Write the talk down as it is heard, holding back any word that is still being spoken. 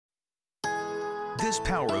This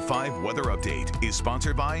Power of 5 weather update is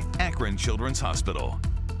sponsored by Akron Children's Hospital.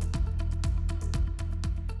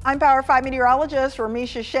 I'm Power 5 meteorologist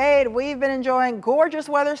Ramisha Shade. We've been enjoying gorgeous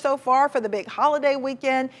weather so far for the big holiday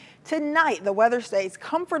weekend. Tonight, the weather stays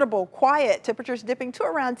comfortable, quiet, temperatures dipping to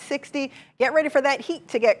around 60. Get ready for that heat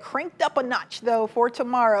to get cranked up a notch, though, for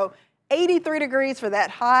tomorrow. 83 degrees for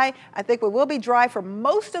that high. I think we will be dry for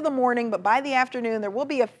most of the morning, but by the afternoon, there will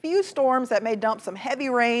be a few storms that may dump some heavy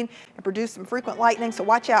rain and produce some frequent lightning, so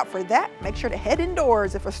watch out for that. Make sure to head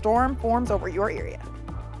indoors if a storm forms over your area.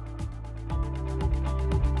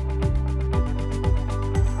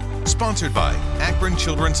 Sponsored by Akron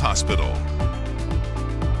Children's Hospital.